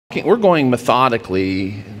We're going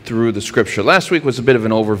methodically through the scripture. Last week was a bit of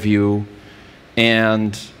an overview,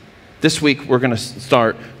 and this week we're going to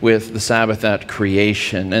start with the Sabbath at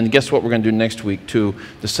creation. And guess what we're going to do next week too?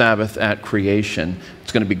 The Sabbath at creation.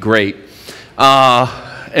 It's going to be great.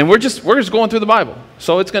 And we're just going through the Bible.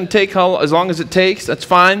 So it's going to take as long as it takes. That's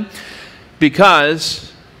fine,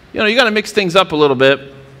 because you got to mix things up a little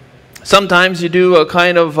bit. Sometimes you do a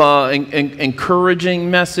kind of encouraging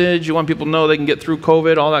message. You want people to know they can get through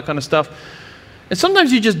COVID, all that kind of stuff. And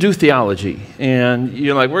sometimes you just do theology. And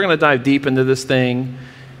you're like, we're going to dive deep into this thing.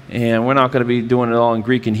 And we're not going to be doing it all in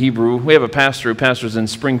Greek and Hebrew. We have a pastor who pastors in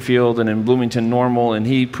Springfield and in Bloomington Normal. And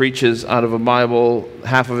he preaches out of a Bible.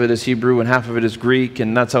 Half of it is Hebrew and half of it is Greek.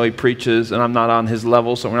 And that's how he preaches. And I'm not on his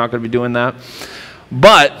level, so we're not going to be doing that.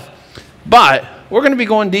 But we're going to be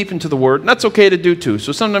going deep into the Word, and that's okay to do too.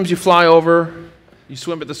 So sometimes you fly over, you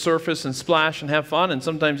swim at the surface and splash and have fun, and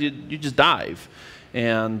sometimes you just dive.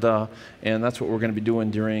 And that's what we're going to be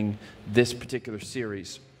doing during this particular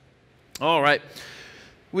series. All right.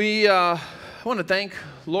 I want to thank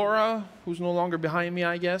Laura, who's no longer behind me,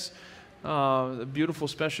 I guess. The beautiful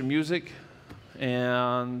special music.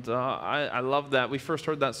 And I love that. We first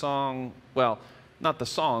heard that song, well, not the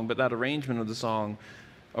song, but that arrangement of the song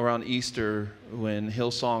around Easter when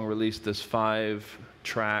Hillsong released this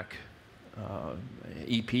 5-track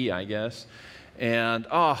EP, I guess. And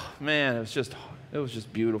oh man, it was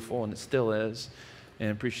just beautiful, and it still is.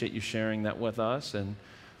 And appreciate you sharing that with us. And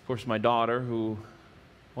of course my daughter, who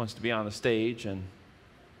wants to be on the stage and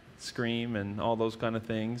scream and all those kind of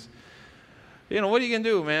things. What are you gonna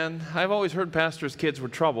do, man? I've always heard pastors' kids were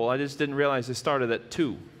trouble. I just didn't realize they started at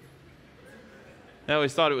 2. I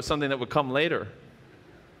always thought it was something that would come later.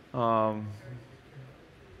 I've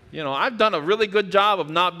done a really good job of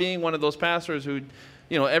not being one of those pastors who,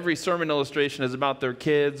 every sermon illustration is about their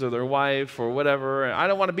kids or their wife or whatever. I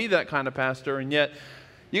don't want to be that kind of pastor, and yet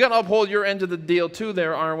you got to uphold your end of the deal too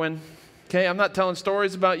there, Arwen. Okay, I'm not telling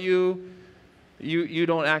stories about you. You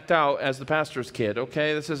don't act out as the pastor's kid,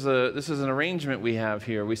 okay? This is an arrangement we have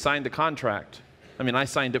here. We signed a contract. I mean, I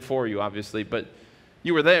signed it for you, obviously, but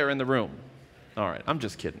you were there in the room. All right, I'm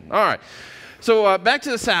just kidding. All right. So back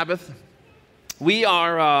to the Sabbath. We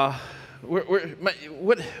are,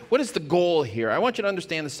 what is the goal here? I want you to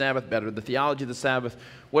understand the Sabbath better, the theology of the Sabbath,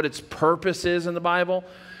 what its purpose is in the Bible.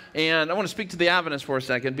 And I want to speak to the Adventists for a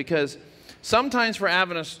second, because sometimes for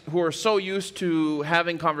Adventists who are so used to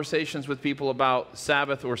having conversations with people about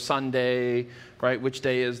Sabbath or Sunday, right, which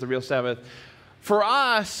day is the real Sabbath, for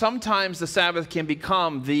us, sometimes the Sabbath can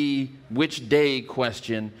become the which day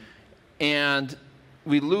question, and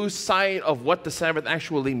we lose sight of what the Sabbath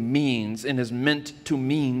actually means and is meant to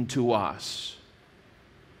mean to us.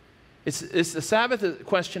 The Sabbath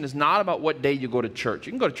question is not about what day you go to church.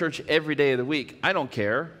 You can go to church every day of the week. I don't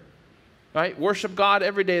care. Right? Worship God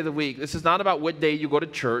every day of the week. This is not about what day you go to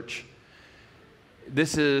church.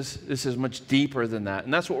 This is much deeper than that.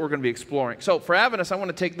 And that's what we're going to be exploring. So for Adventists, I want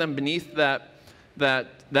to take them beneath that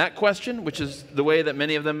question, which is the way that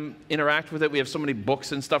many of them interact with it. We have so many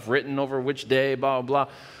books and stuff written over which day, blah, blah,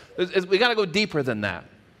 blah. We got to go deeper than that.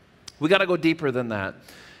 We got to go deeper than that.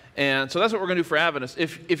 And so that's what we're going to do for Adventists.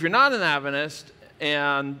 If you're not an Adventist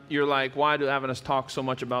and you're like, why do Adventists talk so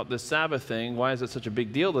much about this Sabbath thing? Why is it such a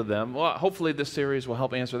big deal to them? Well, hopefully this series will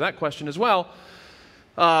help answer that question as well.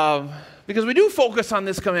 Because we do focus on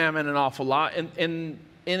this commandment an awful lot.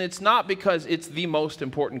 And it's not because it's the most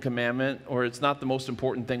important commandment, or it's not the most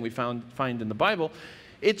important thing we find in the Bible.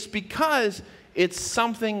 It's because it's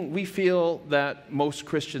something we feel that most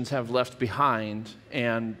Christians have left behind,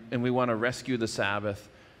 and we want to rescue the Sabbath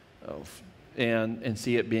and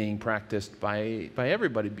see it being practiced by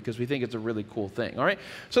everybody, because we think it's a really cool thing. All right?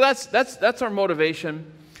 So that's our motivation.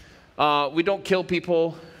 We don't kill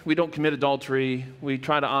people. We don't commit adultery. We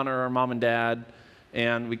try to honor our mom and dad.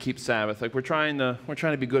 And we keep Sabbath. Like we're trying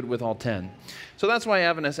to be good with all 10. So that's why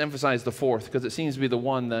Adventists emphasize the 4th, because it seems to be the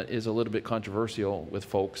one that is a little bit controversial with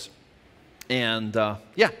folks. And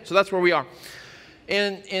yeah, so that's where we are.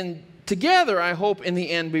 And together, I hope in the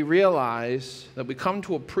end we realize that we come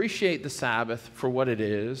to appreciate the Sabbath for what it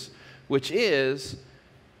is, which is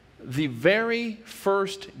the very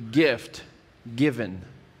first gift given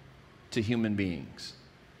to human beings.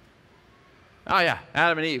 Oh yeah,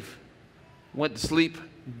 Adam and Eve went to sleep.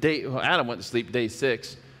 Adam went to sleep day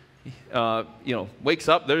 6. Wakes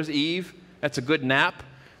up, there's Eve. That's a good nap.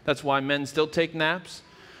 That's why men still take naps.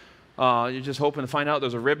 You're just hoping to find out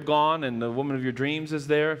there's a rib gone and the woman of your dreams is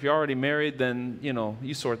there. If you're already married, then,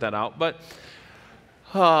 you sort that out. But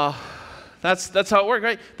that's how it worked,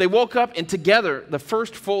 right? They woke up, and together, the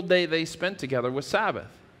first full day they spent together was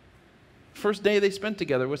Sabbath. First day they spent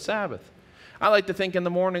together was Sabbath. I like to think in the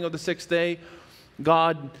morning of the sixth day,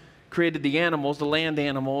 God created the animals, the land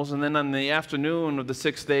animals, and then on the afternoon of the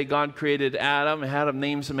sixth day, God created Adam and had him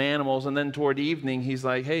name some animals, and then toward evening, he's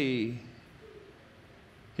like, hey,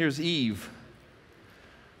 here's Eve.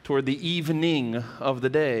 Toward the evening of the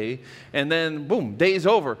day, and then boom, day's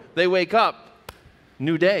over. They wake up,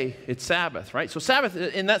 new day, it's Sabbath, right? So Sabbath,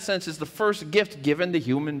 in that sense, is the first gift given to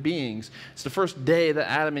human beings. It's the first day that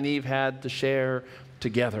Adam and Eve had to share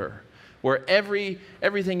together, where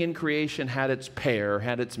everything in creation had its pair,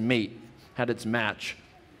 had its mate, had its match.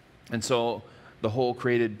 And so the whole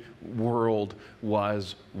created world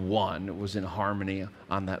was one. It was in harmony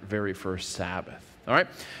on that very first Sabbath. All right?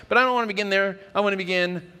 But I don't want to begin there. I want to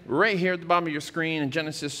begin right here at the bottom of your screen in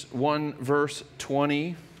Genesis 1, verse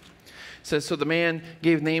 20. It says, so the man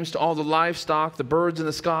gave names to all the livestock, the birds in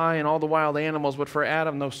the sky, and all the wild animals, but for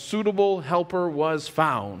Adam no suitable helper was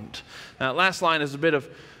found. Now, that last line is a bit of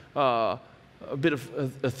a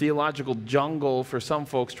theological jungle for some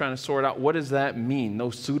folks trying to sort out what does that mean?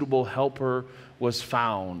 No suitable helper was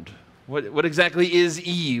found. What exactly is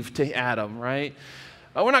Eve to Adam, right?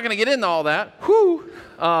 We're not going to get into all that.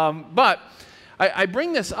 But I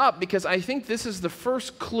bring this up because I think this is the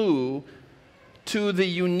first clue to the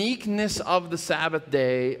uniqueness of the Sabbath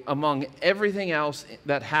day among everything else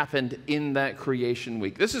that happened in that creation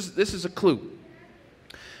week. This is a clue.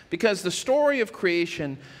 Because the story of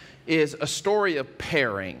creation is a story of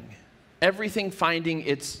pairing. Everything finding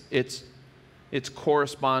its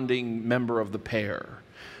corresponding member of the pair.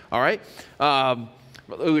 All right?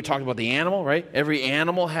 We were talking about the animal, right? Every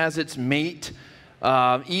animal has its mate.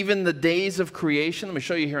 Even the days of creation, let me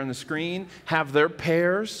show you here on the screen, have their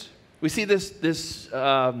pairs. We see this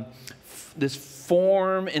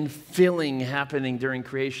form and filling happening during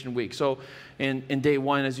creation week. So in day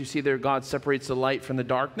 1, as you see there, God separates the light from the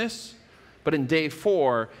darkness. But in day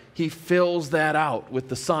 4, he fills that out with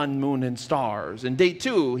the sun, moon, and stars. In day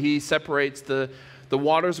 2, he separates the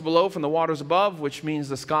waters below from the waters above, which means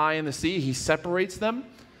the sky and the sea. He separates them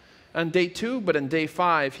on day 2, but in day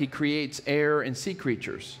 5, he creates air and sea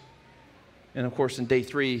creatures. And of course, in day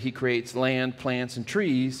 3, he creates land, plants, and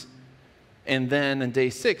trees. And then in day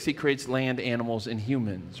 6, he creates land, animals, and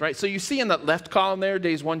humans, right? So you see in that left column there,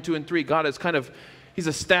 days 1, 2, and 3, God is he's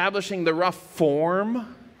establishing the rough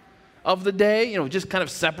form of the day, just kind of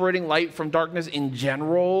separating light from darkness in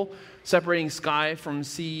general, separating sky from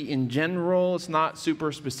sea in general. It's not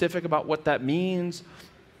super specific about what that means.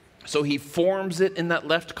 So he forms it in that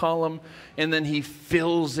left column, and then he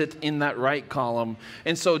fills it in that right column.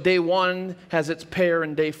 And so day 1 has its pair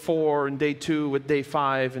in day 4, and day 2 with day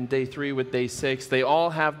 5, and day 3 with day 6. They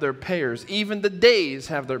all have their pairs. Even the days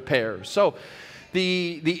have their pairs. So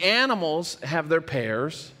the animals have their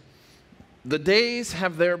pairs. The days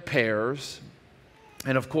have their pairs.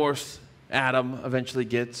 And of course, Adam eventually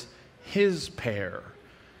gets his pair.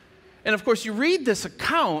 And of course, you read this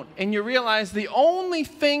account and you realize the only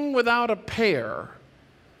thing without a pair,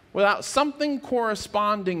 without something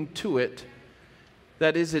corresponding to it,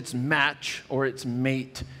 that is its match or its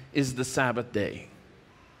mate, is the Sabbath day.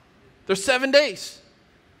 There's 7 days.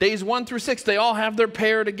 Days 1 through 6, they all have their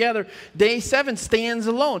pair together. Day 7 stands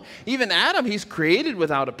alone. Even Adam, he's created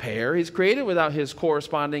without a pair. He's created without his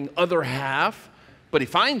corresponding other half, but he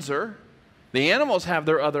finds her. The animals have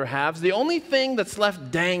their other halves. The only thing that's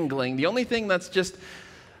left dangling, the only thing that's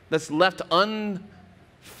left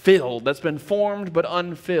unfilled, that's been formed but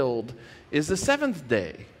unfilled, is the 7th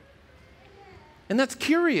day. And that's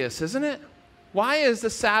curious, isn't it? Why is the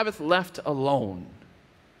Sabbath left alone?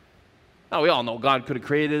 Now, we all know God could have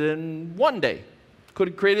created it in 1 day. Could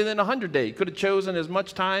have created it in 100 days. Could have chosen as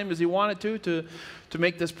much time as he wanted to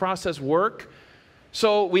make this process work.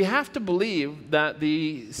 So we have to believe that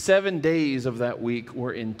the 7 days of that week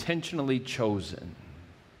were intentionally chosen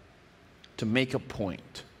to make a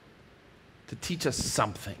point, to teach us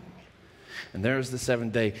something. And there's the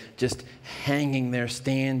 7th day just hanging there,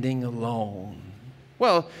 standing alone.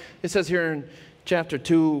 Well, it says here in chapter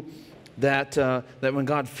 2 that when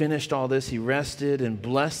God finished all this, he rested and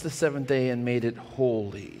blessed the 7th day and made it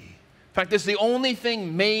holy. In fact, it's the only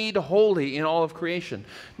thing made holy in all of creation.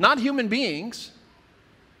 Not human beings.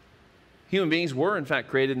 Human beings were, in fact,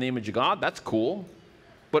 created in the image of God. That's cool.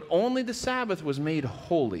 But only the Sabbath was made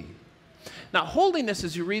holy. Now, holiness,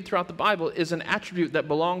 as you read throughout the Bible, is an attribute that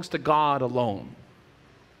belongs to God alone.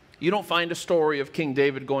 You don't find a story of King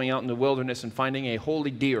David going out in the wilderness and finding a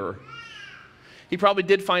holy deer. He probably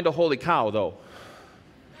did find a holy cow, though.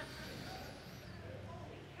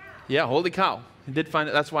 Yeah, holy cow. He did find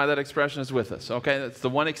it. That's why that expression is with us. Okay, that's the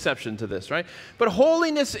one exception to this, right? But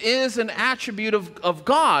holiness is an attribute of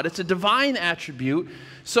God. It's a divine attribute.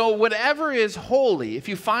 So whatever is holy, if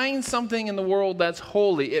you find something in the world that's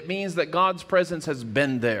holy, it means that God's presence has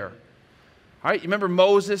been there. All right, you remember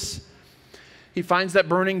Moses? He finds that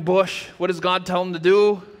burning bush. What does God tell him to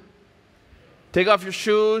do? Take off your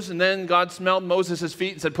shoes. And then God smelled Moses'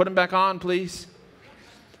 feet and said, put them back on, please.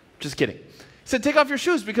 Just kidding. He said, take off your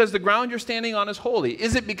shoes because the ground you're standing on is holy.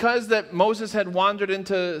 Is it because that Moses had wandered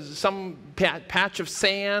into some patch of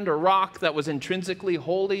sand or rock that was intrinsically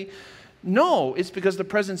holy? No, it's because the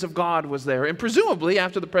presence of God was there. And presumably,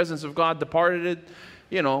 after the presence of God departed,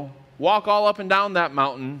 walk all up and down that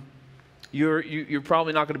mountain, you're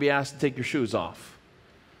probably not going to be asked to take your shoes off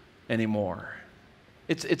anymore.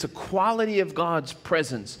 It's a quality of God's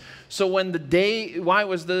presence. So why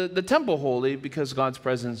was the temple holy? Because God's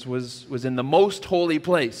presence was in the most holy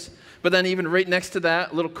place. But then even right next to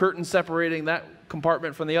that, a little curtain separating that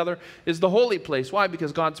compartment from the other, is the holy place. Why?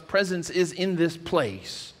 Because God's presence is in this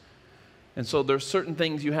place. And so there's certain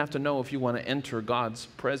things you have to know if you want to enter God's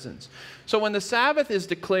presence. So when the Sabbath is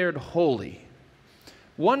declared holy,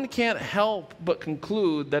 one can't help but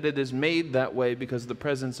conclude that it is made that way because the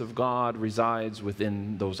presence of God resides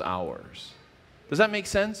within those hours. Does that make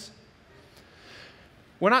sense?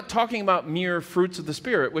 We're not talking about mere fruits of the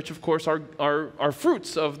Spirit, which of course are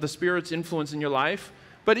fruits of the Spirit's influence in your life.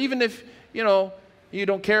 But even if, you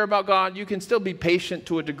don't care about God, you can still be patient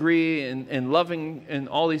to a degree and loving and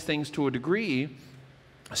all these things to a degree.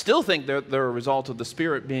 I still think they're a result of the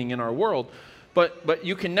Spirit being in our world. But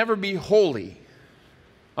you can never be holy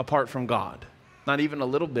apart from God, not even a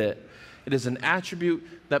little bit. It is an attribute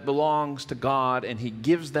that belongs to God, and He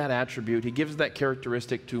gives that attribute, He gives that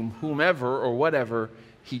characteristic to whomever or whatever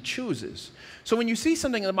He chooses. So when you see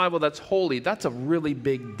something in the Bible that's holy, that's a really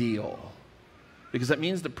big deal, because that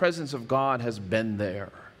means the presence of God has been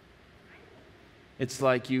there. It's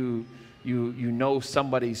like you know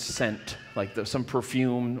somebody's scent, like some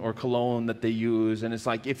perfume or cologne that they use, and it's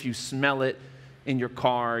like if you smell it in your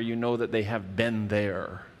car, you know that they have been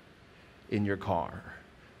there in your car,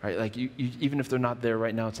 right? Like even if they're not there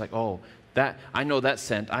right now, it's like, oh, I know that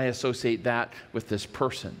scent. I associate that with this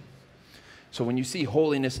person. So when you see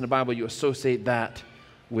holiness in the Bible, you associate that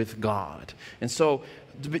with God. And so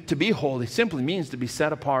to be holy simply means to be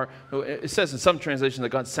set apart. It says in some translations that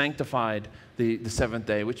God sanctified the seventh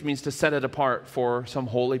day, which means to set it apart for some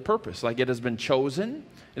holy purpose. Like it has been chosen,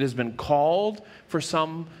 it has been called for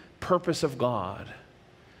some purpose of God.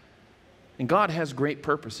 And God has great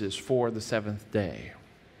purposes for the seventh day.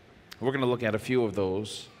 We're going to look at a few of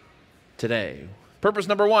those today. Purpose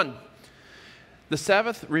number one, the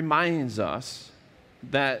Sabbath reminds us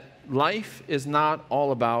that life is not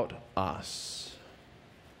all about us.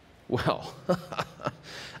 Well,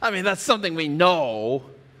 I mean, that's something we know.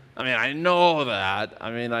 I mean, I know that. I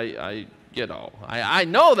mean, I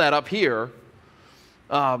know that up here.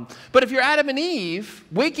 But if you're Adam and Eve,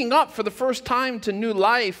 waking up for the first time to new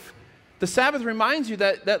life, the Sabbath reminds you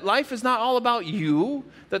that life is not all about you,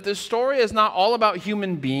 that this story is not all about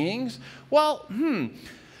human beings. Well,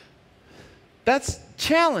 that's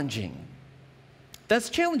challenging. That's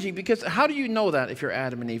challenging because how do you know that if you're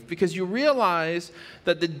Adam and Eve? Because you realize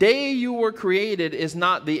that the day you were created is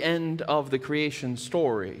not the end of the creation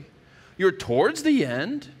story. You're towards the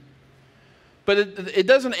end. But it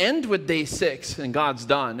doesn't end with day 6 and God's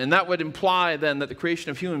done. And that would imply then that the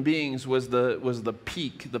creation of human beings was the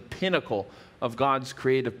peak, the pinnacle of God's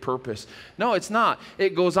creative purpose. No, it's not.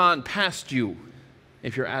 It goes on past you,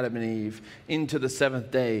 if you're Adam and Eve, into the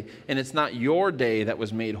seventh day. And it's not your day that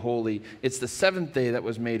was made holy. It's the seventh day that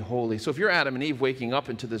was made holy. So if you're Adam and Eve waking up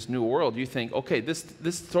into this new world, you think, okay, this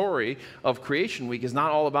story of creation week is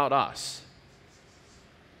not all about us.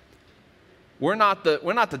 We're not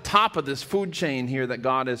the top of this food chain here that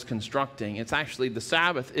God is constructing. It's actually the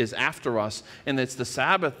Sabbath is after us, and it's the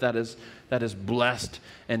Sabbath that is blessed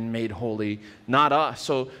and made holy, not us.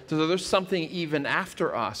 So there's something even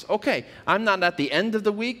after us. Okay, I'm not at the end of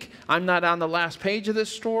the week. I'm not on the last page of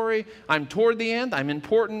this story. I'm toward the end. I'm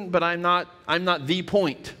important, but I'm not the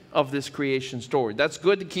point of this creation story. That's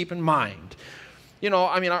good to keep in mind.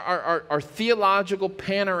 Our theological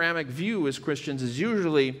panoramic view as Christians is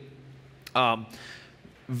usually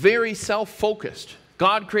very self-focused.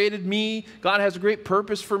 God created me. God has a great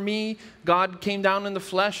purpose for me. God came down in the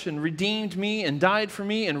flesh and redeemed me and died for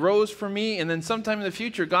me and rose for me. And then sometime in the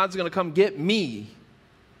future, God's going to come get me.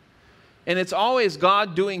 And it's always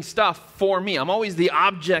God doing stuff for me. I'm always the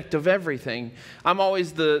object of everything. I'm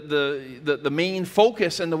always the main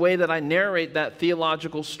focus in the way that I narrate that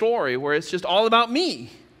theological story, where it's just all about me.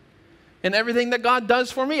 and everything that God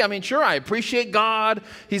does for me. I mean, sure, I appreciate God.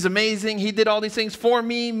 He's amazing. He did all these things for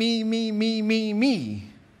me, me.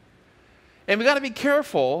 And we got to be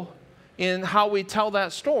careful in how we tell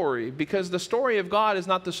that story, because the story of God is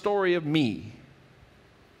not the story of me.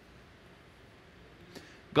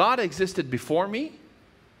 God existed before me,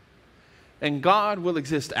 and God will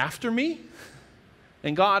exist after me,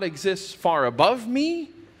 and God exists far above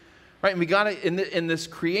me. Right, and we got to, in this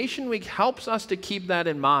creation week, helps us to keep that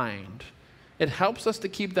in mind. It helps us to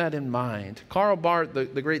keep that in mind. Karl Barth,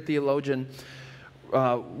 the great theologian,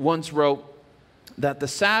 once wrote that the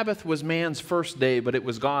Sabbath was man's first day, but it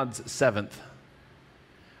was God's seventh.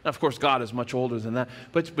 Now, of course, God is much older than that,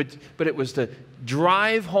 but it was to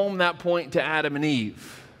drive home that point to Adam and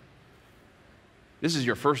Eve. This is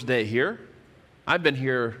your first day here. I've been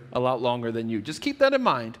here a lot longer than you. Just keep that in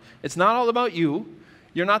mind. It's not all about you.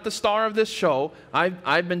 You're not the star of this show.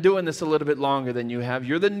 I've been doing this a little bit longer than you have.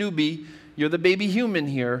 You're the newbie. You're the baby human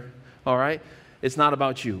here. All right? It's not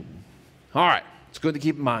about you. All right. It's good to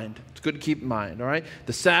keep in mind. It's good to keep in mind. All right?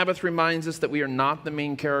 The Sabbath reminds us that we are not the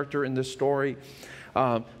main character in this story.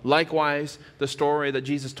 Likewise, the story that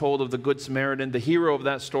Jesus told of the Good Samaritan, the hero of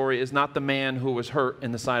that story is not the man who was hurt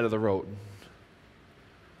in the side of the road.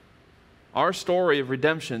 Our story of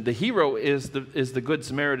redemption, the hero is the Good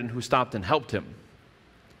Samaritan who stopped and helped him.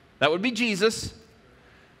 That would be Jesus.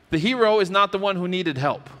 The hero is not the one who needed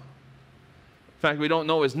help. In fact, we don't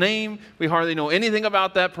know his name. We hardly know anything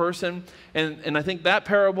about that person. And I think that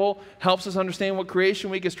parable helps us understand what Creation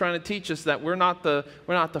Week is trying to teach us, that we're not the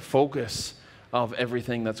focus of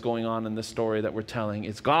everything that's going on in this story that we're telling.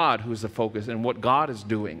 It's God who's the focus and what God is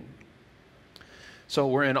doing. So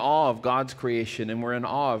we're in awe of God's creation, and we're in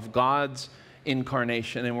awe of God's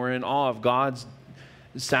incarnation, and we're in awe of God's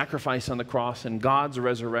sacrifice on the cross and God's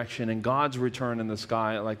resurrection and God's return in the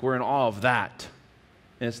sky. Like, we're in awe of that.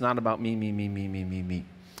 And it's not about me.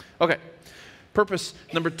 Okay, purpose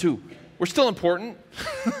number 2. We're still important.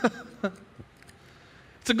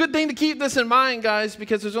 It's a good thing to keep this in mind, guys,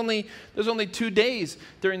 because there's only 2 days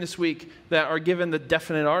during this week that are given the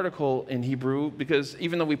definite article in Hebrew, because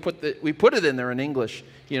even though we put it in there in English,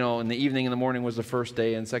 in the evening and the morning was the first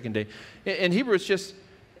day and second day. In Hebrew, it's just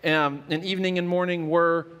an evening and morning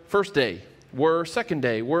were first day, were second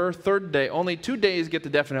day, were third day. Only 2 days get the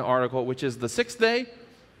definite article, which is the 6th day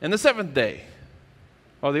and the 7th day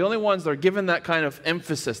are the only ones that are given that kind of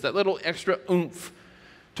emphasis, that little extra oomph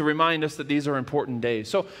to remind us that these are important days.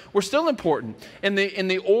 So we're still important. And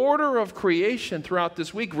the order of creation throughout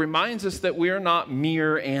this week reminds us that we are not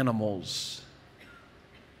mere animals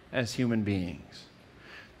as human beings.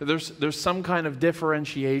 There's some kind of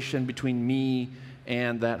differentiation between me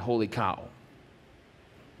and that holy cow.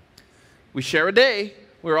 We share a day.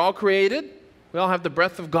 We're all created. We all have the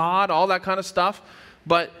breath of God, all that kind of stuff.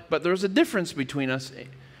 But there's a difference between us.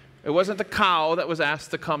 It wasn't the cow that was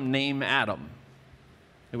asked to come name Adam.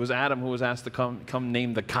 It was Adam who was asked to come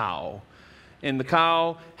name the cow. And the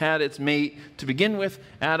cow had its mate to begin with.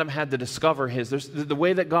 Adam had to discover his. The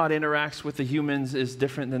way that God interacts with the humans is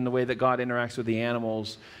different than the way that God interacts with the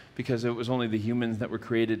animals, because it was only the humans that were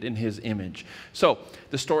created in his image. So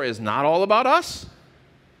the story is not all about us,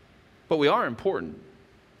 but we are important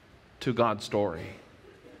to God's story.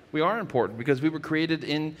 We are important because we were created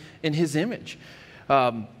in his image.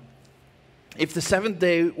 If the 7th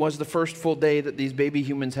day was the first full day that these baby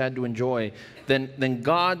humans had to enjoy, then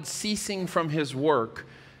God ceasing from his work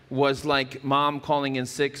was like mom calling in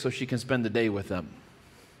sick so she can spend the day with them.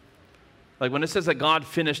 Like when it says that God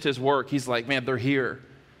finished his work, he's like, man, they're here.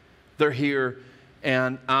 They're here,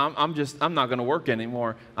 and I'm not going to work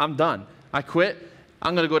anymore. I'm done. I quit.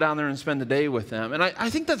 I'm going to go down there and spend the day with them. And I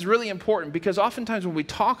think that's really important, because oftentimes when we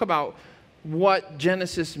talk about what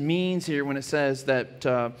Genesis means here when it says that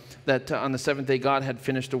on the 7th day God had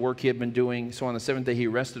finished the work he had been doing, so on the 7th day he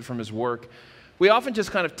rested from his work, we often just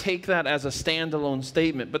kind of take that as a standalone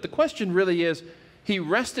statement. But the question really is, he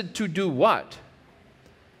rested to do what?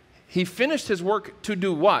 He finished his work to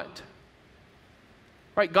do what?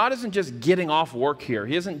 Right? God isn't just getting off work here.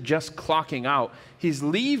 He isn't just clocking out. He's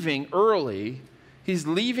leaving early. He's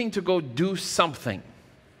leaving to go do something.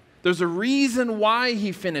 There's a reason why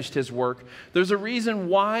he finished his work. There's a reason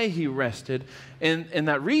why he rested. And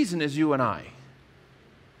that reason is you and I.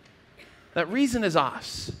 That reason is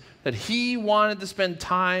us. That he wanted to spend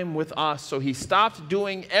time with us. So he stopped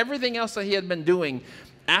doing everything else that he had been doing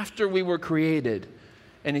after we were created.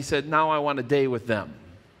 And he said, now I want a day with them.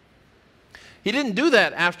 He didn't do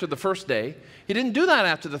that after the first day. He didn't do that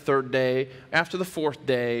after the 3rd day, after the 4th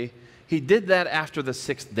day. He did that after the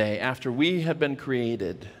 6th day, after we had been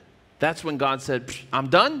created. That's when God said, I'm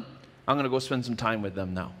done. I'm going to go spend some time with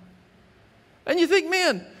them now. And you think,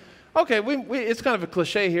 man, okay, it's kind of a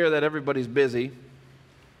cliche here that everybody's busy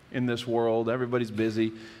in this world. Everybody's busy.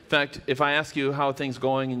 In fact, if I ask you how are things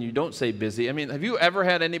going and you don't say busy, I mean, have you ever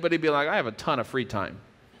had anybody be like, I have a ton of free time?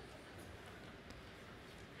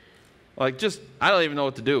 Like, I don't even know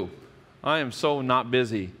what to do. I am so not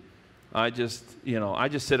busy. I just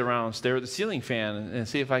sit around and stare at the ceiling fan and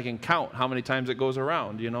see if I can count how many times it goes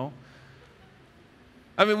around,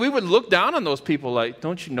 I mean, we would look down on those people like,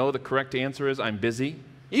 don't you know the correct answer is I'm busy?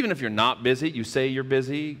 Even if you're not busy, you say you're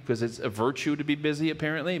busy because it's a virtue to be busy,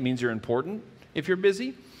 apparently. It means you're important if you're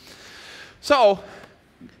busy. So,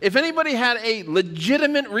 if anybody had a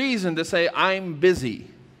legitimate reason to say, I'm busy,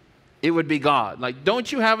 it would be God. Like,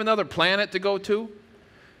 don't you have another planet to go to?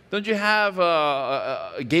 Don't you have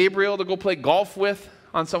Gabriel to go play golf with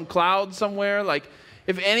on some cloud somewhere? Like,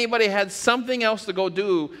 if anybody had something else to go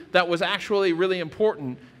do that was actually really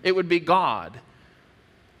important, it would be God.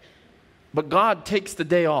 But God takes the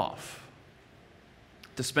day off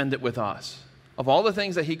to spend it with us. Of all the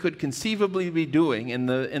things that he could conceivably be doing, and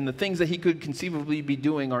the things that he could conceivably be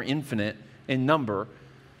doing are infinite in number,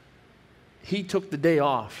 he took the day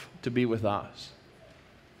off to be with us.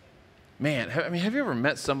 Man, have you ever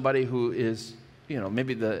met somebody who is,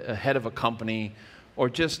 maybe the head of a company or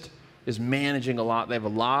just is managing a lot? They have a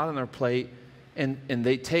lot on their plate, and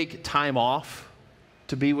they take time off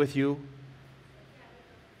to be with you.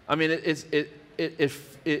 I mean,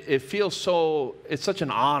 it feels so, it's such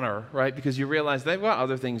an honor, right? Because you realize they've got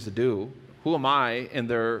other things to do. Who am I in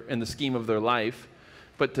the scheme of their life?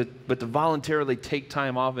 But to voluntarily take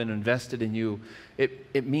time off and invest it in you,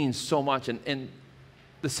 it means so much. And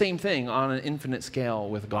the same thing on an infinite scale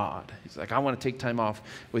with God. He's like, I want to take time off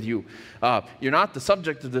with you. You're not the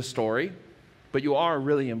subject of this story, but you are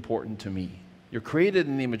really important to me. You're created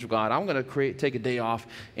in the image of God. I'm going to take a day off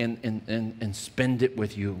and spend it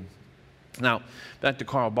with you. Now, back to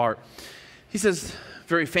Karl Barth. He says,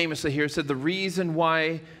 very famously here, said the reason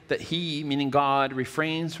why that he, meaning God,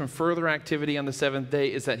 refrains from further activity on the seventh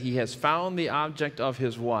day is that he has found the object of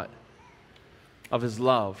his what? Of his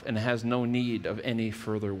love, and has no need of any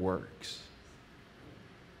further works.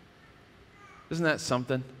 Isn't that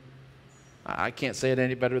something? I can't say it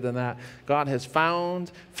any better than that. God has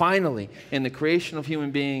found, finally, in the creation of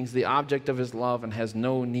human beings, the object of his love and has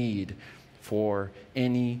no need for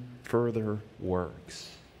any further works.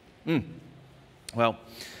 Well,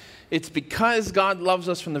 it's because God loves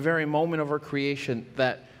us from the very moment of our creation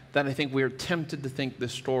that I think we are tempted to think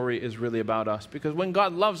this story is really about us. Because when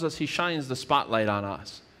God loves us, he shines the spotlight on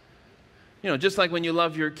us. Just like when you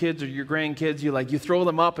love your kids or your grandkids, you throw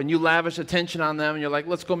them up and you lavish attention on them. And you're like,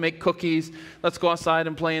 let's go make cookies. Let's go outside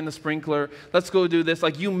and play in the sprinkler. Let's go do this.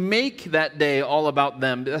 Like, you make that day all about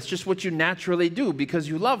them. That's just what you naturally do because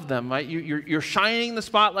you love them, right? You're shining the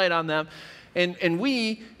spotlight on them. And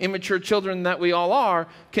we, immature children that we all are,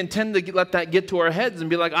 can tend to let that get to our heads and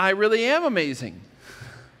be like, I really am amazing.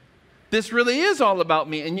 This really is all about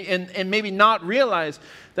me. And maybe not realize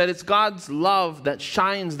that it's God's love that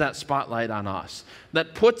shines that spotlight on us,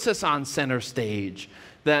 that puts us on center stage,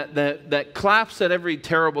 that claps at every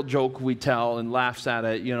terrible joke we tell and laughs at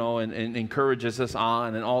it, and encourages us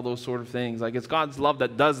on and all those sort of things. Like, it's God's love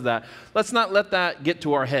that does that. Let's not let that get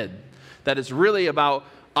to our head, that it's really about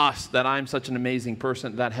us, that I'm such an amazing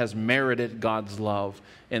person that has merited God's love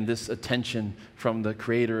and this attention from the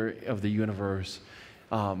creator of the universe.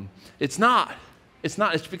 It's not.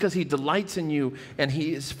 It's because he delights in you and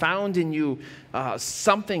he has found in you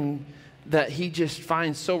something that he just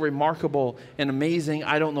finds so remarkable and amazing.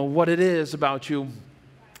 I don't know what it is about you,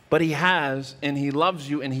 but he has, and he loves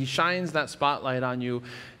you, and he shines that spotlight on you.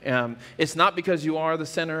 It's not because you are the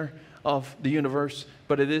center of the universe,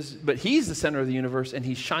 but he's the center of the universe, and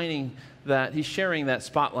he's sharing that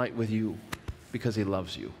spotlight with you because he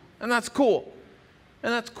loves you. And that's cool.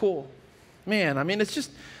 Man, I mean, it's just,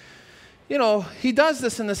 he does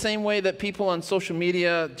this in the same way that people on social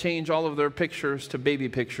media change all of their pictures to baby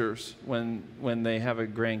pictures when they have a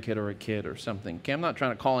grandkid or a kid or something. Okay, I'm not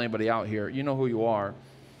trying to call anybody out here. You know who you are.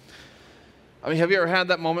 I mean, have you ever had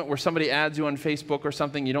that moment where somebody adds you on Facebook or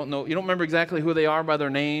something? You don't remember exactly who they are by their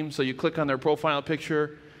name, so you click on their profile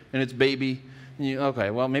picture and it's baby. And okay,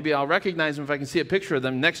 well, maybe I'll recognize them if I can see a picture of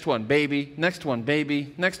them. Next one, baby. Next one,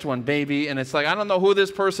 baby. Next one, baby. And it's like, I don't know who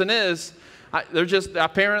this person is. They're just,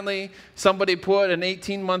 apparently, somebody put an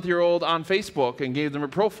 18-month-old on Facebook and gave them a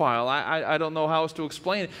profile. I don't know how else to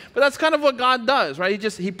explain it. But that's kind of what God does, right?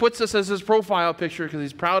 He puts us as his profile picture because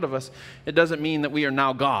he's proud of us. It doesn't mean that we are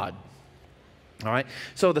now God. All right?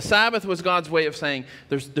 So the Sabbath was God's way of saying,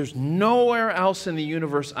 there's nowhere else in the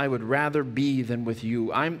universe I would rather be than with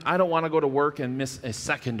you. I don't want to go to work and miss a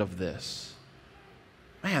second of this.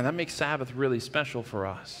 Man, that makes Sabbath really special for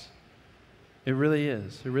us. It really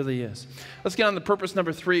is. It really is. Let's get on to purpose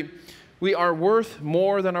number 3. We are worth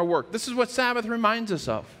more than our work. This is what Sabbath reminds us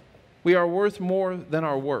of. We are worth more than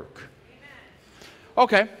our work.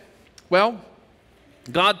 Okay, well,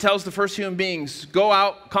 God tells the first human beings, go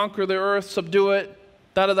out, conquer the earth, subdue it,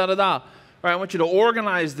 da-da-da-da-da. All right, I want you to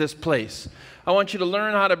organize this place. I want you to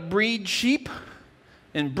learn how to breed sheep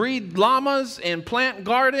and breed llamas and plant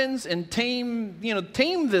gardens and tame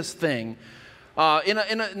this thing. Not in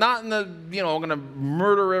the, I'm going to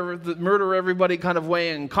murder everybody kind of way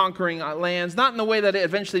and conquering lands. Not in the way that it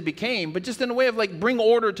eventually became, but just in a way of like bring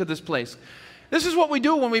order to this place. This is what we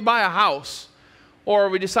do when we buy a house or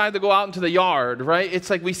we decide to go out into the yard, right? It's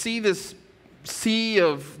like we see this sea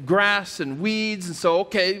of grass and weeds, and so,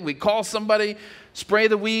 okay, we call somebody, spray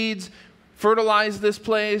the weeds, fertilize this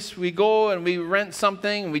place. We go and we rent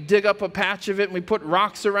something, and we dig up a patch of it, and we put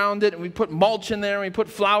rocks around it, and we put mulch in there, and we put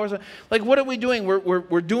flowers. Like, what are we doing?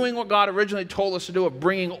 We're doing what God originally told us to do, of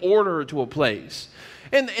bringing order to a place.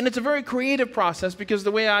 And it's a very creative process, because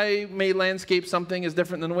the way I may landscape something is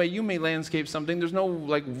different than the way you may landscape something. There's no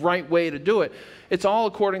like right way to do it. It's all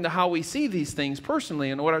according to how we see these things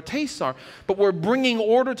personally and what our tastes are. But we're bringing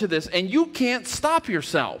order to this, and you can't stop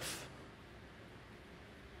yourself.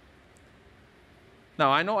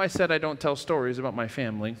 Now, I know I said I don't tell stories about my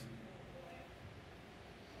family.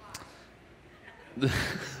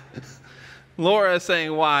 Laura is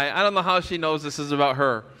saying why. I don't know how she knows this is about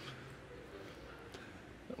her.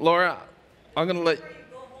 Laura, I'm going to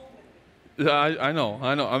let... I know.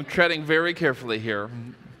 I'm treading very carefully here.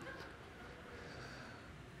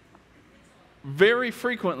 Very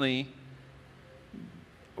frequently,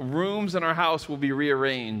 rooms in our house will be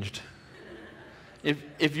rearranged.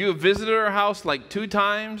 If you have visited our house like 2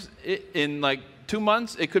 times in like 2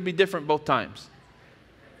 months, it could be different both times.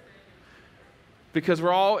 Because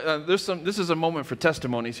we're all, this is a moment for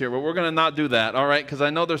testimonies here, but we're going to not do that, all right? Because I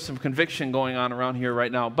know there's some conviction going on around here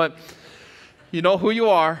right now. But you know who you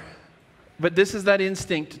are. But this is that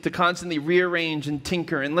instinct to constantly rearrange and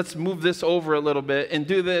tinker, and let's move this over a little bit and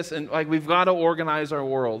do this. And like, we've got to organize our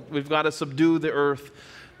world. We've got to subdue the earth.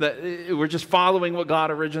 That we're just following what God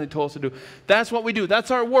originally told us to do. That's what we do. That's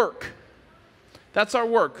our work. That's our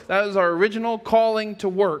work. That is our original calling to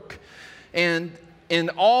work. And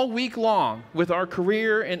all week long, with our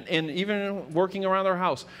career and even working around our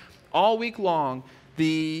house, all week long,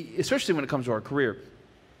 especially when it comes to our career,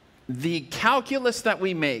 the calculus that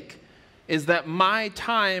we make is that my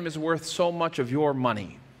time is worth so much of your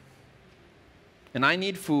money. And I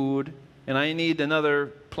need food, and I need another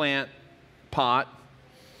plant pot,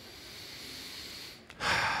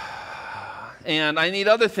 and I need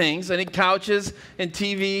other things. I need couches and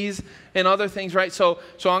TVs and other things, right? So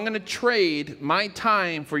I'm going to trade my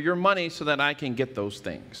time for your money so that I can get those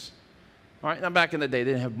things. All right? Now, back in the day,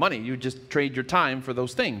 they didn't have money. You just trade your time for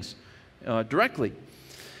those things directly.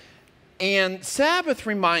 And Sabbath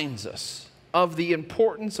reminds us of the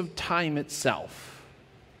importance of time itself,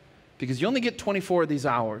 because you only get 24 of these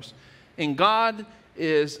hours, and God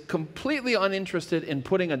is completely uninterested in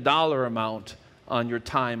putting a dollar amount on your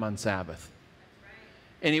time on Sabbath.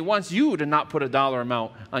 And He wants you to not put a dollar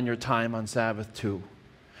amount on your time on Sabbath too.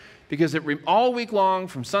 Because all week long,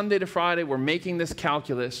 from Sunday to Friday, we're making this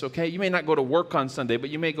calculus, okay? You may not go to work on Sunday,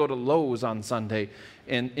 but you may go to Lowe's on Sunday,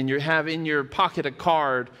 and you have in your pocket a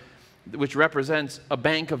card which represents a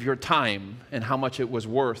bank of your time and how much it was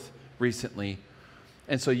worth recently.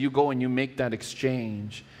 And so you go and you make that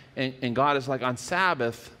exchange. And God is like, on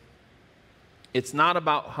Sabbath, it's not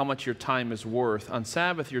about how much your time is worth. On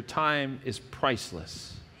Sabbath, your time is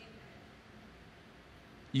priceless.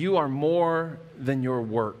 You are more than your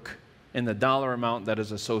work and the dollar amount that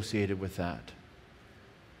is associated with that.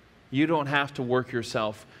 You don't have to work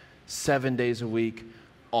yourself 7 days a week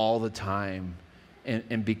all the time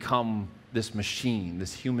and become this machine,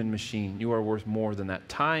 this human machine. You are worth more than that.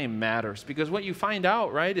 Time matters, because what you find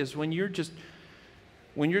out, right, is when you're just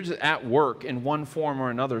at work in one form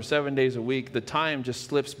or another 7 days a week, the time just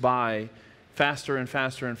slips by faster and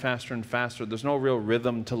faster and faster and faster. There's no real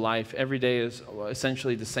rhythm to life. Every day is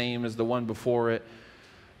essentially the same as the one before it.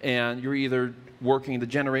 And you're either working to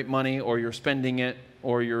generate money, or you're spending it,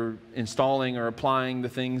 or you're installing or applying the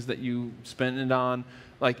things that you spend it on.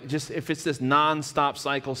 Like, just if it's this non-stop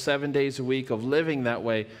cycle 7 days a week of living that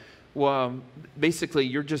way, well, basically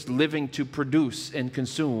you're just living to produce and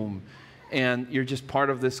consume. And you're just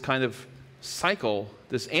part of this kind of cycle,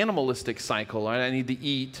 this animalistic cycle. Right? I need to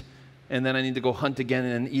eat, and then I need to go hunt again,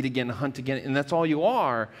 and then eat again, hunt again, and that's all you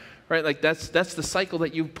are, right? Like that's the cycle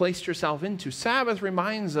that you've placed yourself into. Sabbath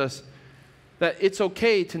reminds us that it's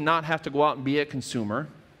okay to not have to go out and be a consumer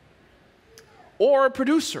or a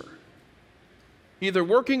producer, either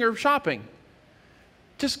working or shopping.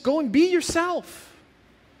 Just go and be yourself.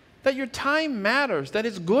 That your time matters, that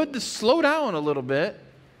it's good to slow down a little bit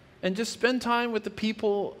and just spend time with the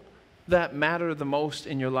people that matter the most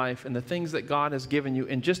in your life and the things that God has given you,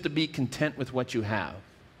 and just to be content with what you have.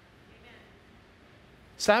 Amen.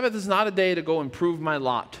 Sabbath is not a day to go improve my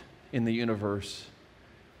lot in the universe.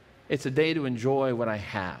 It's a day to enjoy what I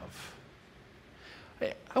have.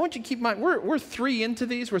 I want you to keep in mind, we're three into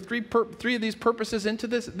these. We're three of these purposes into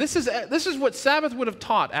this. This is what Sabbath would have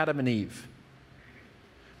taught Adam and Eve.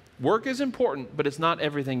 Work is important, but it's not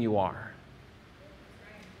everything you are.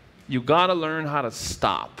 You got to learn how to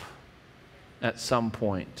stop at some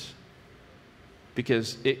point,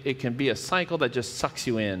 because it can be a cycle that just sucks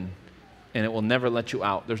you in and it will never let you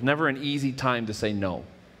out. There's never an easy time to say no,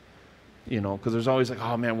 because there's always like,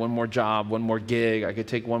 oh man, one more job, one more gig, I could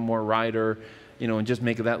take one more rider, and just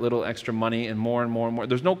make that little extra money, and more and more and more.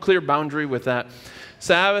 There's no clear boundary with that.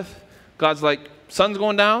 Sabbath, God's like, sun's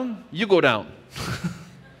going down, you go down.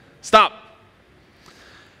 Stop.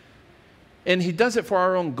 And he does it for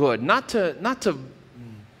our own good, not to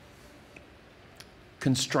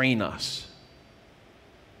constrain us,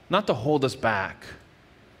 not to hold us back,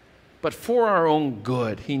 but for our own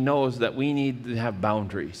good. He knows that we need to have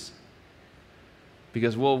boundaries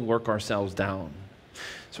because we'll work ourselves down.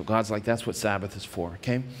 So God's like, that's what Sabbath is for,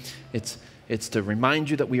 okay? It's to remind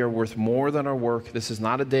you that we are worth more than our work. This is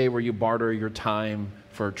not a day where you barter your time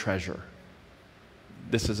for a treasure.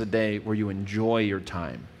 This is a day where you enjoy your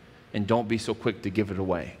time and don't be so quick to give it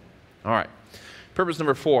away. All right. Purpose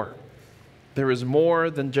number 4. There is more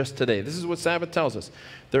than just today. This is what Sabbath tells us.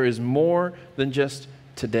 There is more than just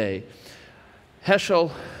today.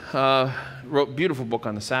 Heschel wrote a beautiful book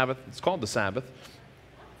on the Sabbath. It's called The Sabbath.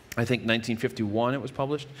 I think 1951 it was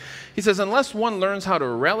published. He says, unless one learns how to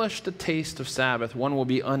relish the taste of Sabbath, one will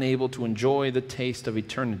be unable to enjoy the taste of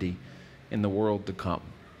eternity in the world to come.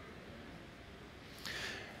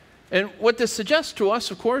 And what this suggests to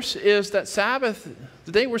us, of course, is that Sabbath,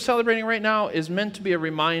 the day we're celebrating right now, is meant to be a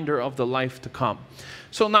reminder of the life to come.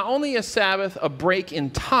 So not only is Sabbath a break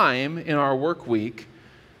in time in our work week,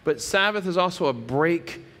 but Sabbath is also a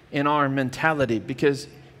break in our mentality, because,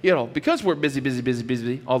 because we're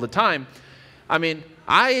busy all the time. I mean,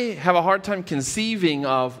 I have a hard time conceiving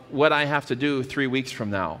of what I have to do 3 weeks from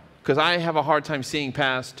now, because I have a hard time seeing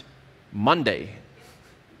past Monday.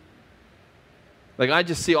 Like, I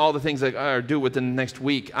just see all the things that I do within the next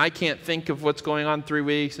week. I can't think of what's going on in 3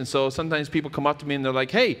 weeks. And so sometimes people come up to me and they're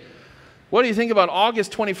like, hey, what do you think about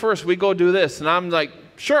August 21st? We go do this. And I'm like,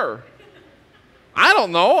 sure. I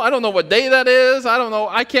don't know. I don't know what day that is. I don't know.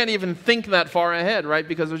 I can't even think that far ahead, right?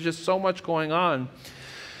 Because there's just so much going on.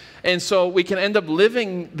 And so we can end up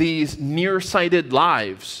living these nearsighted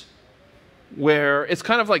lives where it's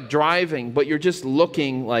kind of like driving, but you're just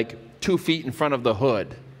looking like 2 feet in front of the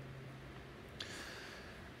hood.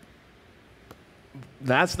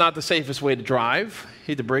 That's not the safest way to drive.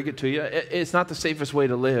 Hate to break it to you. It's not the safest way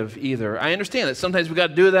to live either. I understand that sometimes we got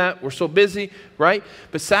to do that. We're so busy, right?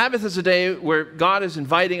 But Sabbath is a day where God is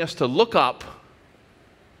inviting us to look up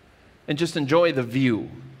and just enjoy the view.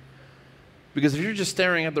 Because if you're just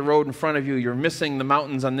staring at the road in front of you, you're missing the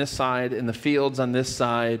mountains on this side and the fields on this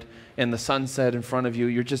side and the sunset in front of you.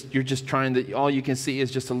 You're just trying to, all you can see is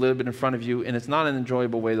just a little bit in front of you, and it's not an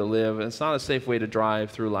enjoyable way to live, and it's not a safe way to drive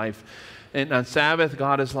through life. And on Sabbath,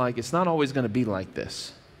 God is like, it's not always going to be like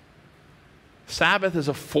this. Sabbath is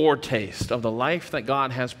a foretaste of the life that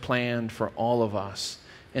God has planned for all of us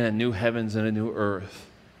in a new heavens and a new earth.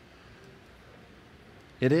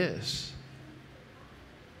 It is.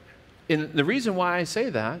 And the reason why I say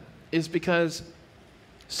that is because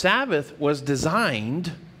Sabbath was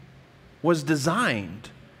designed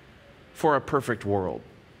for a perfect world.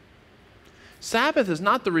 Sabbath is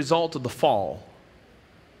not the result of the fall.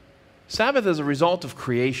 Sabbath is a result of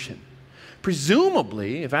creation.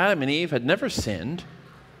 Presumably, if Adam and Eve had never sinned,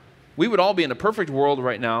 we would all be in a perfect world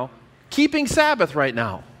right now, keeping Sabbath right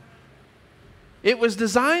now. It was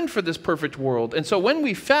designed for this perfect world. And so when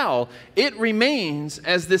we fell, it remains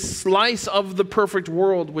as this slice of the perfect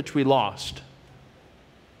world which we lost.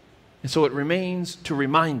 And so it remains to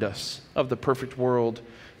remind us of the perfect world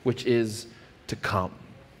which is to come.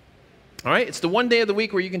 All right? It's the one day of the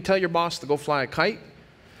week where you can tell your boss to go fly a kite.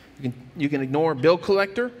 You can ignore a bill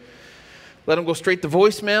collector. Let them go straight to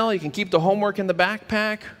voicemail. You can keep the homework in the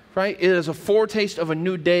backpack, right? It is a foretaste of a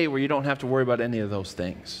new day where you don't have to worry about any of those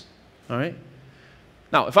things. All right?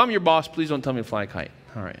 Now, if I'm your boss, please don't tell me to fly a kite.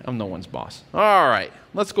 All right, I'm no one's boss. All right,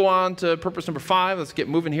 let's go on to purpose number 5. Let's get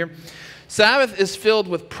moving here. Sabbath is filled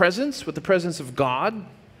with presence, with the presence of God.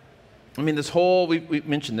 I mean, this whole, we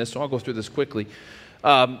mentioned this, so I'll go through this quickly.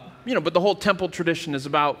 But the whole temple tradition is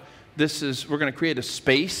about we're going to create a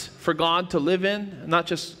space for God to live in, not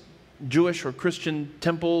just Jewish or Christian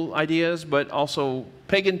temple ideas, but also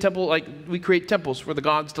pagan temple, like we create temples for the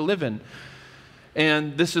gods to live in.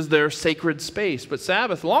 And this is their sacred space. But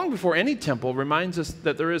Sabbath, long before any temple, reminds us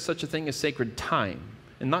that there is such a thing as sacred time,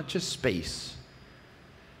 and not just space.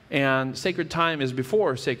 And sacred time is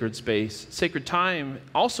before sacred space. Sacred time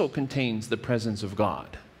also contains the presence of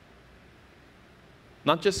God.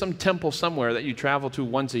 Not just some temple somewhere that you travel to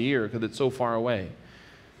once a year because it's so far away.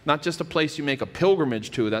 Not just a place you make a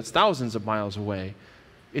pilgrimage to that's thousands of miles away.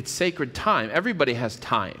 It's sacred time. Everybody has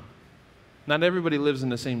time. Not everybody lives in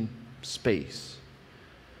the same space.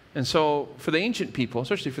 And so for the ancient people,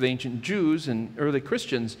 especially for the ancient Jews and early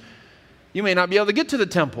Christians, you may not be able to get to the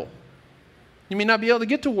temple. You may not be able to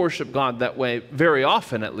get to worship God that way, very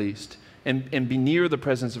often at least, and be near the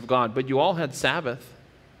presence of God. But you all had Sabbath,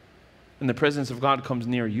 and the presence of God comes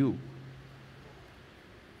near you.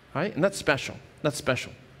 Right? And that's special. That's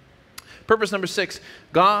special. Purpose number 6,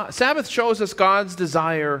 Sabbath shows us God's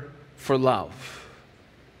desire for love.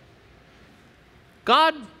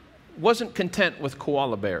 God wasn't content with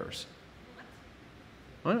koala bears.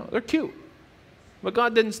 I know, they're cute. But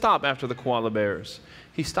God didn't stop after the koala bears.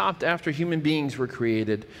 He stopped after human beings were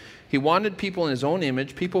created. He wanted people in his own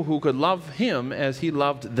image, people who could love him as he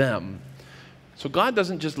loved them. So God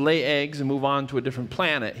doesn't just lay eggs and move on to a different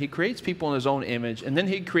planet. He creates people in his own image, and then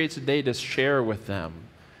he creates a day to share with them.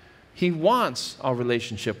 He wants a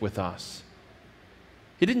relationship with us.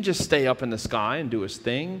 He didn't just stay up in the sky and do his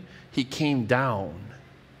thing. He came down.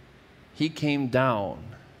 He came down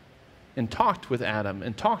and talked with Adam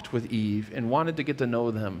and talked with Eve and wanted to get to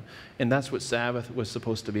know them. And that's what Sabbath was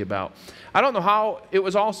supposed to be about. I don't know how it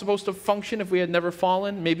was all supposed to function if we had never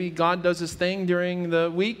fallen. Maybe God does his thing during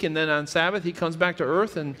the week, and then on Sabbath he comes back to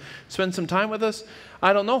earth and spends some time with us.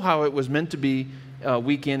 I don't know how it was meant to be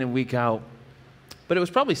week in and week out. But it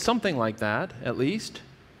was probably something like that, at least.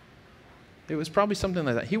 It was probably something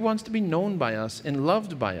like that. He wants to be known by us and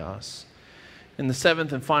loved by us. In the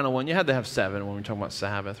 7th and final one, you had to have 7 when we're talking about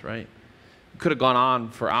Sabbath, right? We could have gone on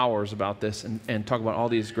for hours about this and talk about all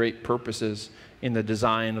these great purposes in the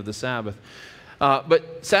design of the Sabbath.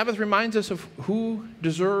 But Sabbath reminds us of who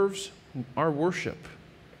deserves our worship.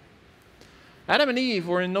 Adam and Eve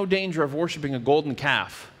were in no danger of worshiping a golden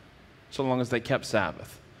calf so long as they kept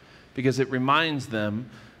Sabbath, because it reminds them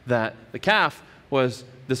that the calf was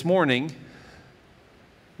this morning.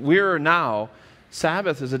 We're now.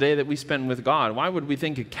 Sabbath is a day that we spend with God. Why would we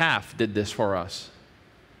think a calf did this for us?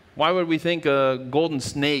 Why would we think a golden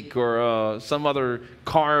snake or some other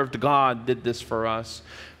carved God did this for us?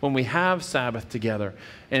 When we have Sabbath together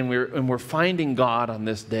and we're finding God on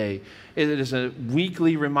this day, it is a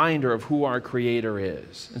weekly reminder of who our Creator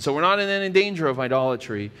is. And so we're not in any danger of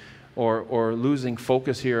idolatry or losing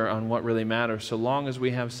focus here on what really matters so long as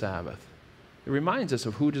we have Sabbath. It reminds us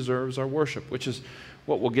of who deserves our worship, which is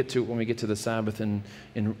what we'll get to when we get to the Sabbath in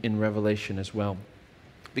Revelation as well.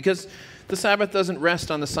 Because the Sabbath doesn't rest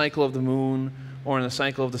on the cycle of the moon or on the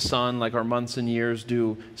cycle of the sun like our months and years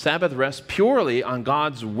do. Sabbath rests purely on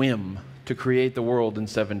God's whim to create the world in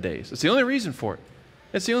 7 days. It's the only reason for it.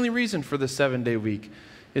 It's the only reason for the 7-day week,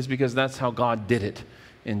 is because that's how God did it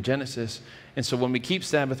in Genesis. And so when we keep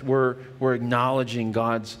Sabbath, we're acknowledging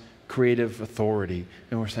God's creative authority.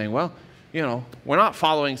 And we're saying, well, we're not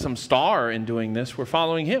following some star in doing this. We're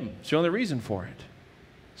following him. It's the only reason for it.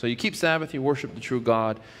 So you keep Sabbath, you worship the true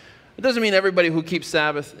God. It doesn't mean everybody who keeps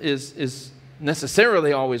Sabbath is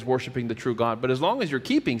necessarily always worshiping the true God, but as long as you're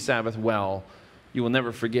keeping Sabbath well, you will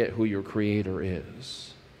never forget who your Creator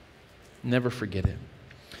is. Never forget him.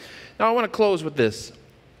 Now I want to close with this.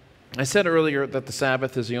 I said earlier that the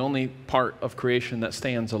Sabbath is the only part of creation that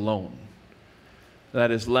stands alone, that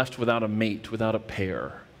is left without a mate, without a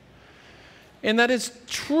pair. And that is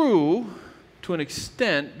true to an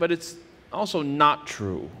extent, but it's also not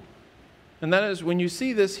true. And that is when you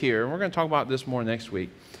see this here, and we're going to talk about this more next week,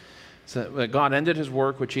 so that God ended his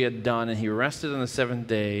work which he had done, and he rested on the 7th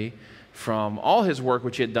day from all his work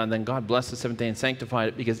which he had done. Then God blessed the 7th day and sanctified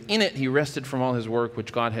it, because in it he rested from all his work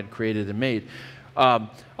which God had created and made. I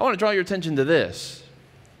want to draw your attention to this.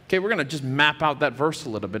 Okay, we're going to just map out that verse a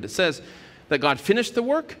little bit. It says that God finished the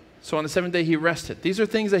work, so on the 7th day he rested. These are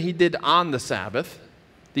things that he did on the Sabbath,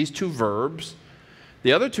 these 2 verbs.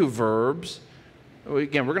 The other 2 verbs,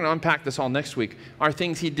 again, we're going to unpack this all next week, are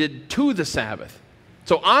things he did to the Sabbath.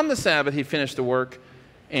 So on the Sabbath he finished the work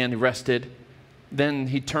and rested. then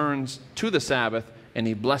he turns to the Sabbath and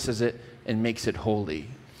he blesses it and makes it holy.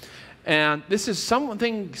 And this is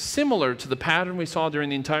something similar to the pattern we saw during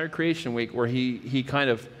the entire creation week, where he kind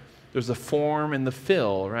of, there's the form and the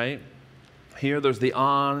fill, right? Here there's the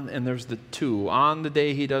on and there's the to. On the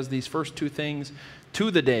day he does these first two things. To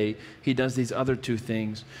the day he does these other two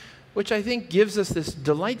things, which I think gives us this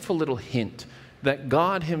delightful little hint that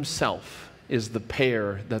God himself is the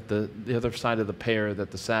pear, that the other side of the pear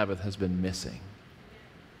that the Sabbath has been missing.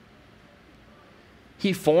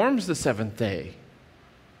 He forms the seventh day,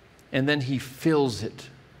 and then he fills it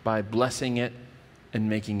by blessing it and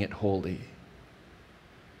making it holy.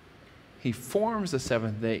 He forms the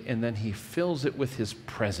seventh day, and then he fills it with his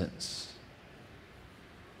presence.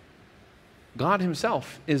 God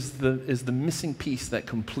himself is the missing piece that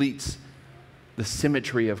completes the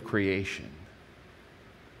symmetry of creation.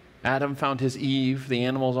 Adam found his Eve. The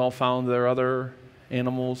animals all found their other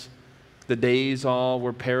animals. The days all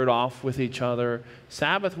were paired off with each other.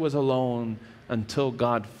 Sabbath was alone until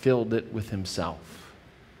God filled it with himself.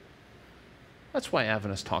 That's why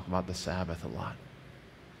Adventists talk about the Sabbath a lot.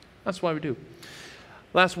 That's why we do.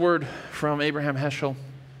 Last word from Abraham Heschel.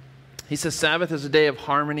 He says, Sabbath is a day of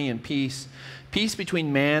harmony and peace. Peace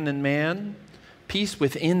between man and man. Peace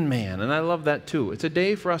within man. And I love that too. It's a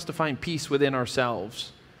day for us to find peace within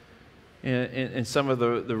ourselves. And some of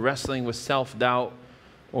the wrestling with self-doubt,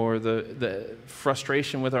 or the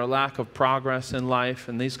frustration with our lack of progress in life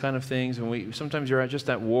and these kind of things. And sometimes you're just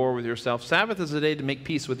at war with yourself. Sabbath is a day to make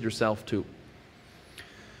peace with yourself too.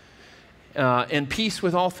 And peace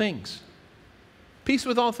with all things. Peace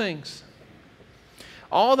with all things.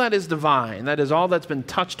 All that is divine, that is all that's been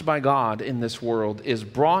touched by God in this world, is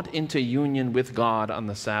brought into union with God on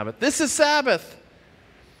the Sabbath. This is Sabbath.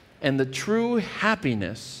 And the true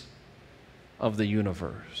happiness of the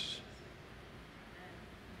universe.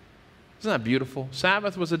 Isn't that beautiful?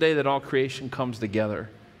 Sabbath was a day that all creation comes together.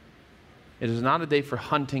 It is not a day for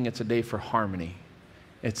hunting, it's a day for harmony.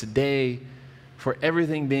 It's a day for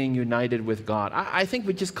everything being united with God. I think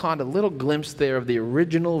we just caught a little glimpse there of the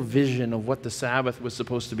original vision of what the Sabbath was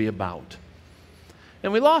supposed to be about.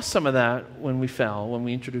 And we lost some of that when we fell, when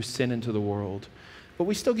we introduced sin into the world. But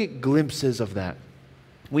we still get glimpses of that.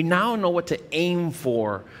 We now know what to aim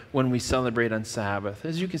for when we celebrate on Sabbath.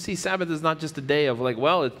 As you can see, Sabbath is not just a day of like,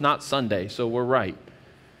 well, it's not Sunday, so we're right.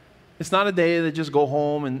 It's not a day that just go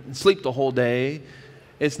home and sleep the whole day.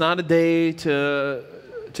 It's not a day to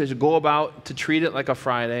go about to treat it like a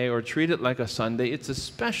Friday or treat it like a Sunday. It's a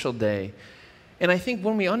special day. And I think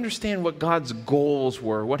when we understand what God's goals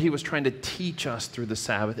were, what he was trying to teach us through the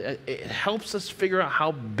Sabbath, it helps us figure out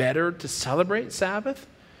how better to celebrate Sabbath.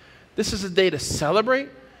 This is a day to celebrate,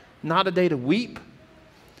 not a day to weep.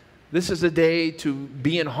 This is a day to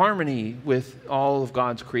be in harmony with all of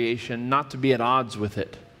God's creation, not to be at odds with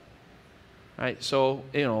it. Right? So,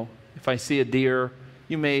 if I see a deer,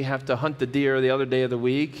 you may have to hunt the deer the other day of the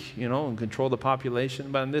week, and control the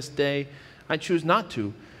population. But on this day, I choose not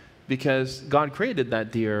to, because God created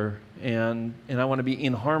that deer, and I want to be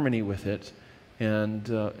in harmony with it,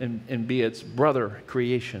 and be its brother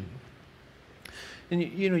creation. And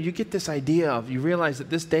you get this idea of, you realize that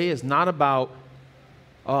this day is not about,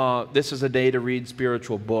 this is a day to read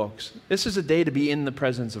spiritual books. This is a day to be in the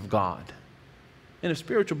presence of God. And if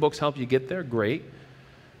spiritual books help you get there, great.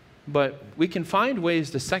 But we can find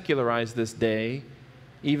ways to secularize this day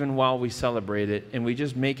even while we celebrate it, and we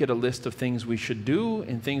just make it a list of things we should do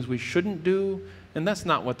and things we shouldn't do, and that's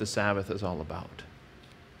not what the Sabbath is all about.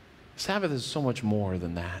 Sabbath is so much more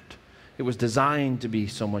than that. It was designed to be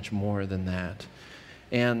so much more than that.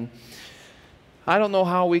 And I don't know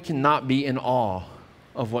how we can not be in awe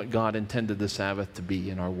of what God intended the Sabbath to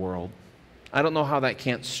be in our world. I don't know how that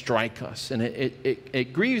can't strike us, and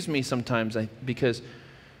it grieves me sometimes because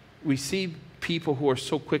we see people who are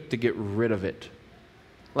so quick to get rid of it.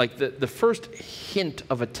 Like the first hint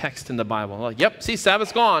of a text in the Bible, like, yep, see,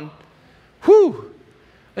 Sabbath's gone. Whew!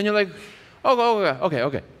 And you're like, oh,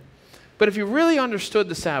 okay. But if you really understood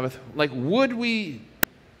the Sabbath, like, would we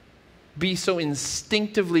be so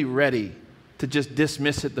instinctively ready to just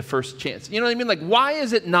dismiss it the first chance? You know what I mean? Like, why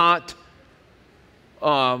is it not,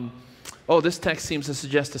 this text seems to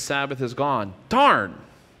suggest the Sabbath is gone. Darn!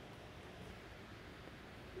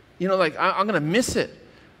 I'm going to miss it.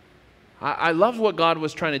 I love what God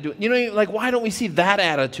was trying to do. Why don't we see that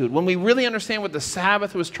attitude? When we really understand what the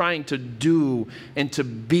Sabbath was trying to do and to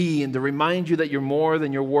be, and to remind you that you're more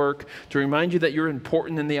than your work, to remind you that you're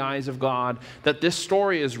important in the eyes of God, that this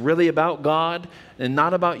story is really about God and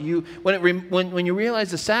not about you. When you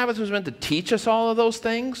realize the Sabbath was meant to teach us all of those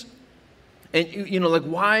things,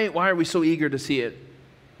 and why are we so eager to see it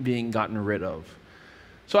being gotten rid of?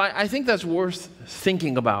 So I think that's worth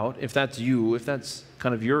thinking about if that's you, if that's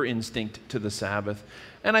kind of your instinct to the Sabbath.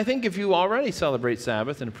 And I think if you already celebrate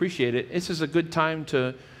Sabbath and appreciate it, this is a good time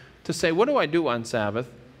to say, what do I do on Sabbath?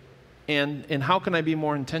 And how can I be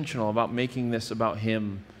more intentional about making this about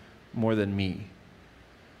Him more than me?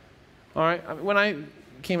 All right, when I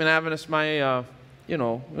became an Adventist, we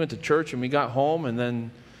went to church and we got home, and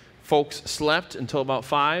then folks slept until about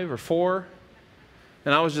 5 or 4.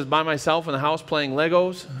 And I was just by myself in the house playing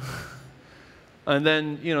Legos. And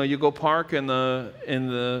then, you go park in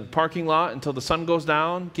the parking lot until the sun goes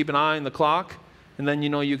down, keep an eye on the clock, and then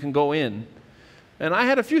you can go in. And I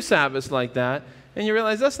had a few Sabbaths like that, and you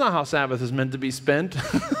realize that's not how Sabbath is meant to be spent.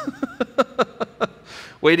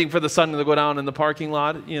 Waiting for the sun to go down in the parking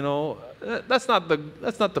lot, that's not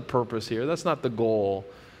the purpose here. That's not the goal.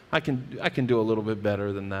 I can do a little bit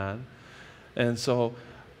better than that. And so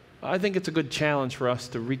I think it's a good challenge for us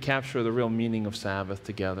to recapture the real meaning of Sabbath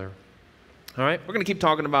together. All right, we're going to keep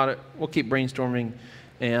talking about it. We'll keep brainstorming,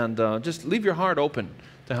 and just leave your heart open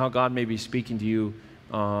to how God may be speaking to you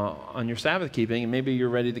on your Sabbath keeping. And maybe you're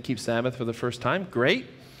ready to keep Sabbath for the first time. Great.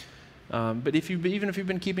 But even if you've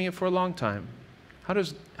been keeping it for a long time, how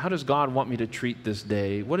does God want me to treat this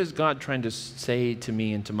day? What is God trying to say to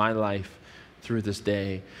me and to my life through this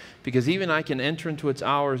day? Because even I can enter into its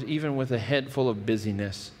hours even with a head full of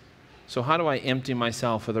busyness. So how do I empty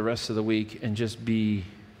myself for the rest of the week and just be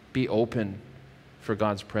open for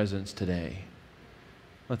God's presence today?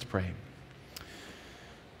 Let's pray.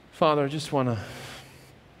 Father, I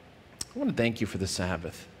want to thank you for the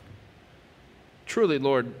Sabbath. Truly,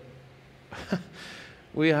 Lord,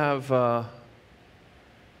 we have so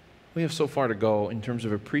far to go in terms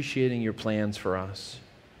of appreciating your plans for us,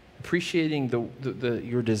 appreciating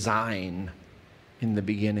your design in the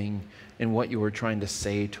beginning and what you were trying to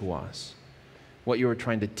say to us, what you were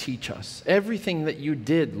trying to teach us. Everything that you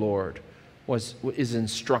did, Lord, is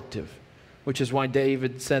instructive, which is why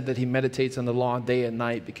David said that he meditates on the law day and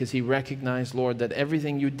night, because he recognized, Lord, that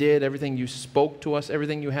everything you did, everything you spoke to us,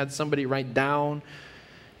 everything you had somebody write down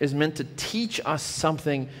is meant to teach us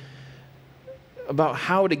something about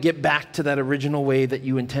how to get back to that original way that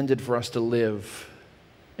you intended for us to live.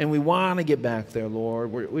 And we want to get back there,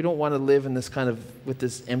 Lord. We don't want to live in this with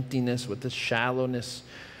this emptiness, with this shallowness,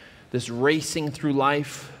 this racing through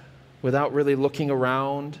life without really looking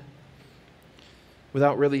around,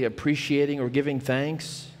 without really appreciating or giving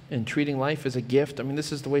thanks and treating life as a gift. I mean,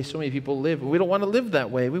 this is the way so many people live. We don't want to live that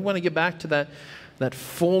way. We want to get back to that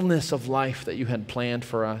fullness of life that you had planned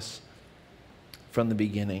for us from the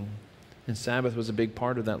beginning. And Sabbath was a big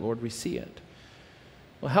part of that, Lord. We see it.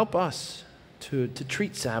 Well, help us to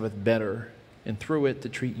treat Sabbath better, and through it to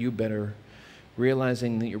treat you better,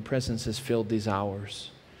 realizing that your presence has filled these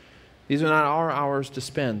hours. These are not our hours to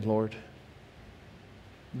spend, Lord.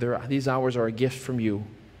 These hours are a gift from you.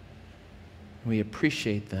 We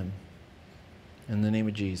appreciate them. In the name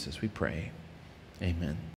of Jesus, we pray. Amen.